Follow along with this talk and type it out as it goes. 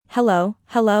Hello,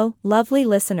 lovely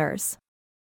listeners.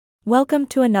 Welcome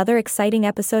to another exciting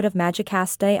episode of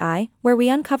Magicast AI, where we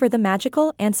uncover the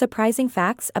magical and surprising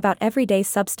facts about everyday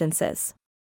substances.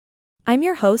 I'm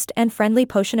your host and friendly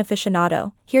potion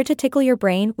aficionado, here to tickle your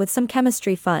brain with some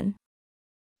chemistry fun.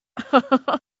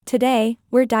 Today,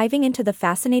 we're diving into the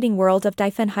fascinating world of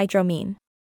diphenhydramine.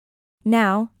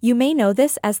 Now, you may know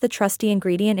this as the trusty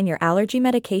ingredient in your allergy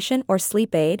medication or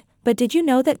sleep aid, but did you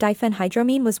know that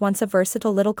diphenhydramine was once a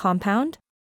versatile little compound?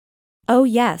 Oh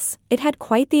yes, it had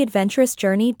quite the adventurous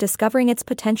journey discovering its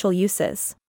potential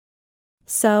uses.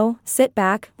 So, sit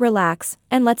back, relax,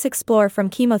 and let's explore from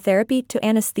chemotherapy to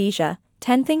anesthesia,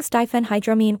 10 things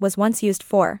diphenhydramine was once used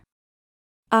for.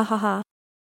 Ahaha.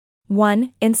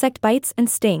 1. Insect bites and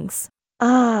stings.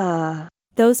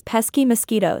 Those pesky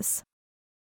mosquitoes.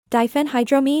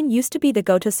 Diphenhydramine used to be the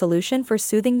go-to solution for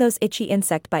soothing those itchy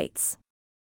insect bites.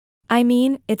 I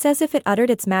mean, it's as if it uttered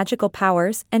its magical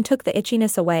powers and took the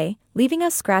itchiness away, leaving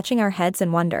us scratching our heads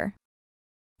in wonder.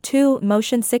 2.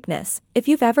 Motion sickness. If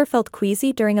you've ever felt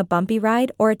queasy during a bumpy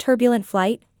ride or a turbulent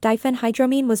flight,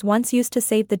 diphenhydramine was once used to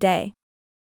save the day.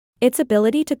 Its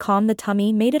ability to calm the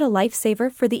tummy made it a lifesaver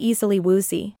for the easily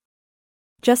woozy.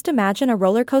 Just imagine a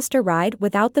roller coaster ride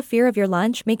without the fear of your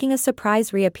lunch making a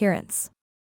surprise reappearance.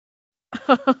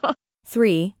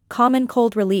 3. Common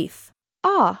cold relief.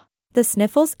 The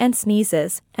sniffles and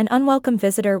sneezes, an unwelcome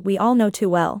visitor we all know too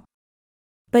well.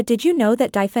 But did you know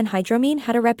that diphenhydramine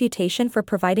had a reputation for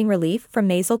providing relief from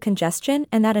nasal congestion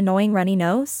and that annoying runny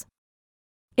nose?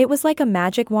 It was like a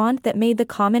magic wand that made the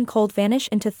common cold vanish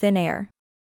into thin air.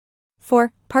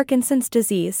 4. Parkinson's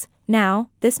disease. Now,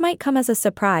 this might come as a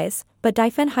surprise, but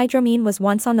diphenhydramine was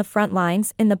once on the front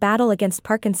lines in the battle against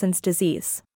Parkinson's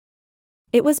disease.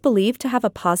 It was believed to have a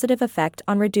positive effect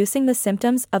on reducing the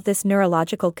symptoms of this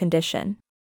neurological condition.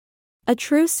 A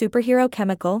true superhero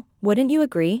chemical, wouldn't you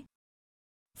agree?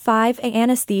 5.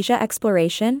 Anesthesia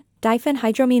exploration.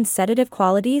 Diphenhydramine's sedative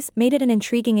qualities made it an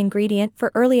intriguing ingredient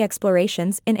for early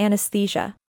explorations in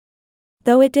anesthesia.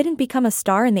 Though it didn't become a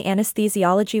star in the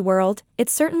anesthesiology world, it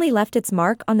certainly left its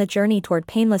mark on the journey toward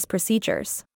painless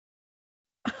procedures.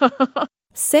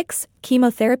 6.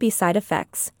 Chemotherapy side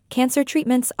effects. Cancer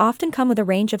treatments often come with a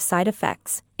range of side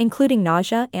effects, including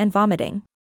nausea and vomiting.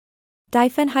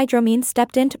 Diphenhydramine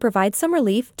stepped in to provide some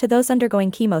relief to those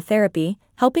undergoing chemotherapy,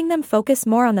 helping them focus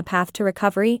more on the path to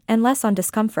recovery and less on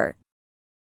discomfort.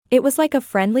 It was like a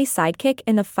friendly sidekick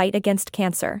in the fight against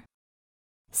cancer.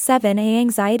 7.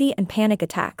 Anxiety and panic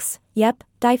attacks. Yep,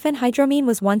 diphenhydramine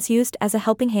was once used as a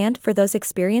helping hand for those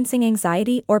experiencing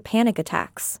anxiety or panic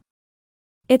attacks.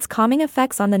 Its calming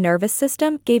effects on the nervous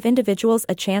system gave individuals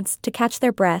a chance to catch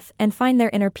their breath and find their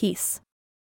inner peace.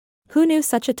 Who knew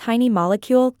such a tiny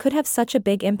molecule could have such a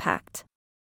big impact?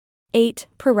 8.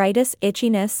 Pruritus,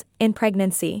 itchiness, in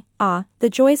pregnancy. The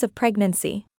joys of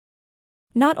pregnancy.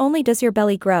 Not only does your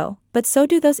belly grow, but so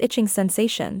do those itching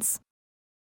sensations.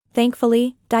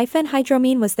 Thankfully,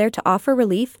 diphenhydramine was there to offer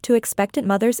relief to expectant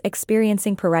mothers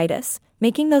experiencing pruritus,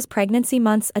 making those pregnancy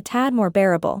months a tad more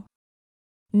bearable.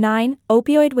 9.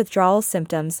 Opioid withdrawal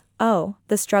symptoms.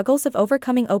 The struggles of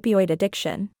overcoming opioid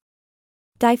addiction.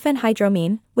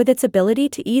 Diphenhydramine, with its ability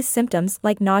to ease symptoms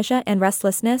like nausea and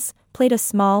restlessness, played a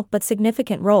small but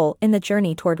significant role in the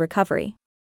journey toward recovery.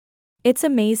 It's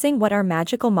amazing what our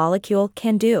magical molecule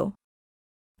can do.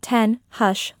 10.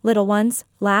 Hush, little ones.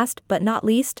 Last but not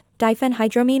least,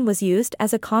 diphenhydramine was used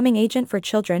as a calming agent for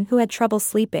children who had trouble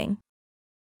sleeping.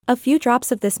 A few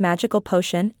drops of this magical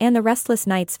potion and the restless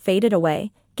nights faded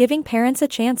away, giving parents a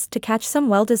chance to catch some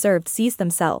well-deserved Z's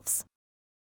themselves.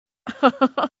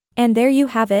 And there you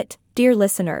have it, dear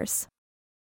listeners.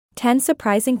 10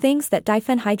 surprising things that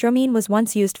diphenhydramine was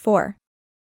once used for.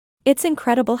 It's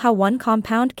incredible how one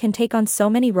compound can take on so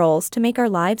many roles to make our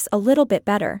lives a little bit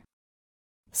better.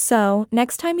 So,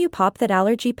 next time you pop that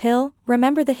allergy pill,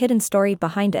 remember the hidden story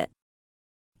behind it.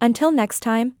 Until next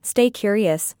time, stay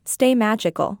curious, stay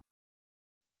magical.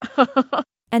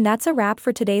 And that's a wrap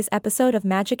for today's episode of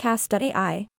Magicast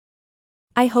AI.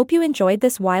 I hope you enjoyed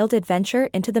this wild adventure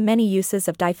into the many uses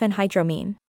of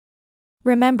diphenhydramine.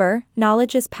 Remember,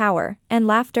 knowledge is power, and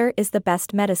laughter is the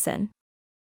best medicine.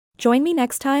 Join me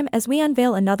next time as we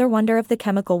unveil another wonder of the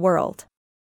chemical world.